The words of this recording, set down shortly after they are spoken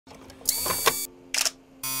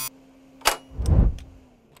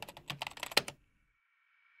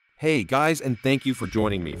Hey guys, and thank you for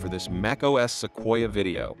joining me for this macOS Sequoia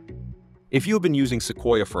video. If you have been using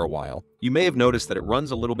Sequoia for a while, you may have noticed that it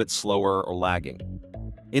runs a little bit slower or lagging.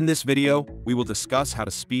 In this video, we will discuss how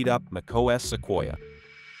to speed up macOS Sequoia.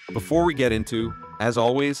 Before we get into, as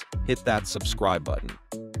always, hit that subscribe button.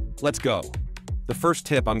 Let's go. The first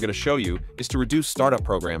tip I'm going to show you is to reduce startup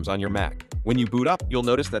programs on your Mac. When you boot up, you'll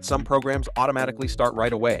notice that some programs automatically start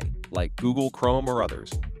right away, like Google Chrome or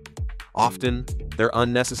others. Often, they're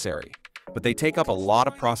unnecessary, but they take up a lot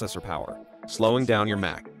of processor power, slowing down your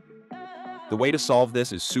Mac. The way to solve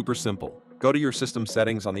this is super simple. Go to your system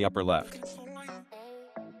settings on the upper left.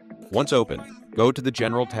 Once open, go to the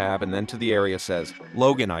General tab and then to the area says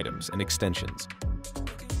Login Items and Extensions.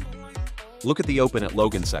 Look at the Open at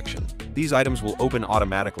Login section. These items will open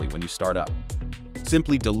automatically when you start up.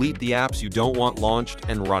 Simply delete the apps you don't want launched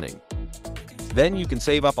and running. Then you can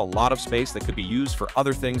save up a lot of space that could be used for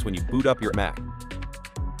other things when you boot up your Mac.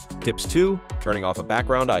 Tips 2. Turning off a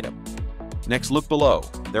background item. Next, look below.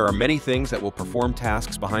 There are many things that will perform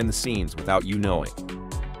tasks behind the scenes without you knowing.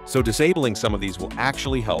 So disabling some of these will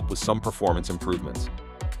actually help with some performance improvements.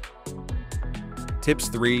 Tips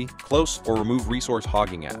 3. Close or remove resource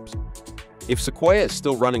hogging apps. If Sequoia is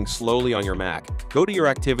still running slowly on your Mac, go to your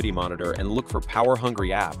activity monitor and look for power-hungry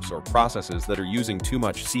apps or processes that are using too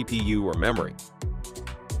much CPU or memory.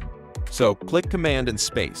 So click Command and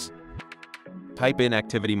space. Type in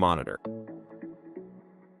Activity Monitor.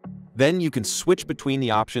 Then you can switch between the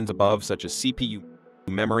options above such as CPU,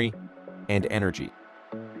 memory, and energy.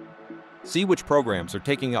 See which programs are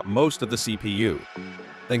taking up most of the CPU.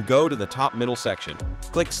 Then go to the top middle section.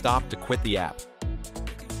 Click Stop to quit the app.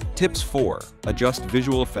 Tips 4. Adjust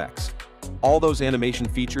visual effects. All those animation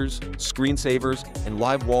features, screensavers, and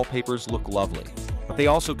live wallpapers look lovely, but they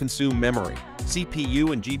also consume memory,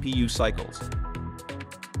 CPU, and GPU cycles.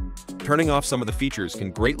 Turning off some of the features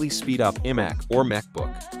can greatly speed up iMac or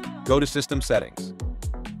MacBook. Go to System Settings,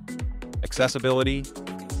 Accessibility,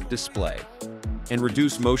 Display, and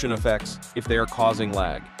reduce motion effects if they are causing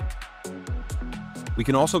lag. We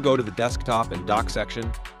can also go to the Desktop and Dock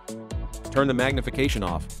section, turn the magnification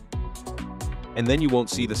off, and then you won't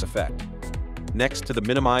see this effect. Next, to the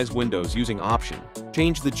Minimize Windows using Option,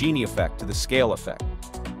 change the Genie effect to the Scale effect.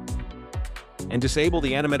 And disable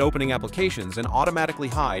the Animate Opening applications and automatically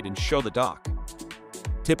hide and show the dock.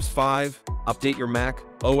 Tips 5. Update your Mac,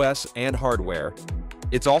 OS, and hardware.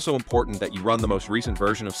 It's also important that you run the most recent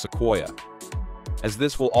version of Sequoia, as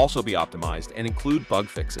this will also be optimized and include bug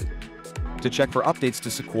fixes. To check for updates to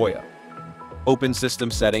Sequoia, open System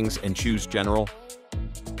Settings and choose General.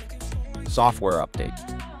 Software Update.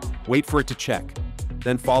 Wait for it to check,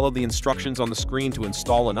 then follow the instructions on the screen to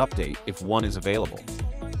install an update if one is available.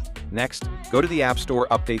 Next, go to the App Store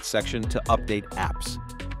Updates section to update apps.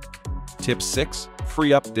 Tip 6.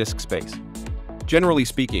 Free up disk space. Generally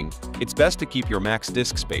speaking, it's best to keep your Mac's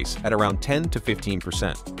disk space at around 10 to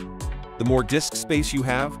 15%. The more disk space you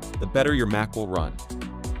have, the better your Mac will run.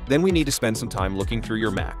 Then we need to spend some time looking through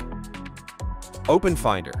your Mac. Open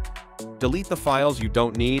Finder. Delete the files you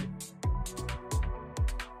don't need.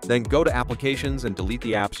 Then go to Applications and delete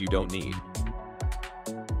the apps you don't need.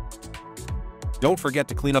 Don't forget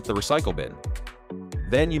to clean up the recycle bin.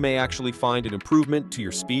 Then you may actually find an improvement to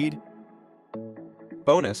your speed.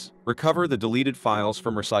 Bonus, recover the deleted files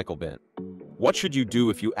from recycle bin. What should you do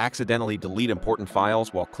if you accidentally delete important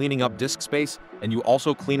files while cleaning up disk space and you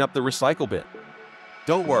also clean up the recycle bin?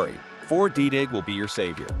 Don't worry, 4DDiG will be your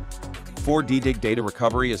savior. 4DDiG Data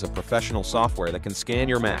Recovery is a professional software that can scan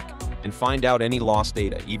your Mac and find out any lost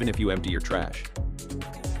data even if you empty your trash.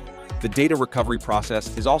 The data recovery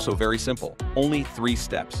process is also very simple, only 3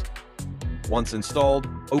 steps. Once installed,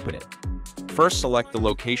 open it. First, select the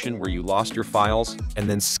location where you lost your files and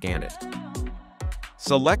then scan it.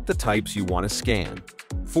 Select the types you want to scan.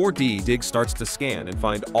 4DDiG starts to scan and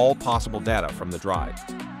find all possible data from the drive.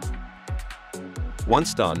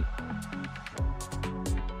 Once done,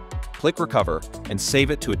 click Recover and save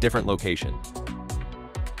it to a different location.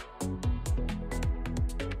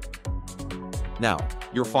 Now,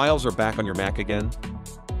 your files are back on your Mac again.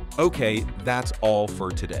 Okay, that's all for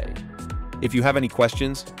today. If you have any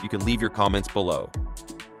questions, you can leave your comments below.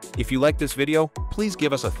 If you like this video, please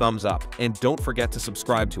give us a thumbs up and don't forget to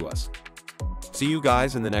subscribe to us. See you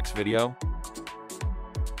guys in the next video.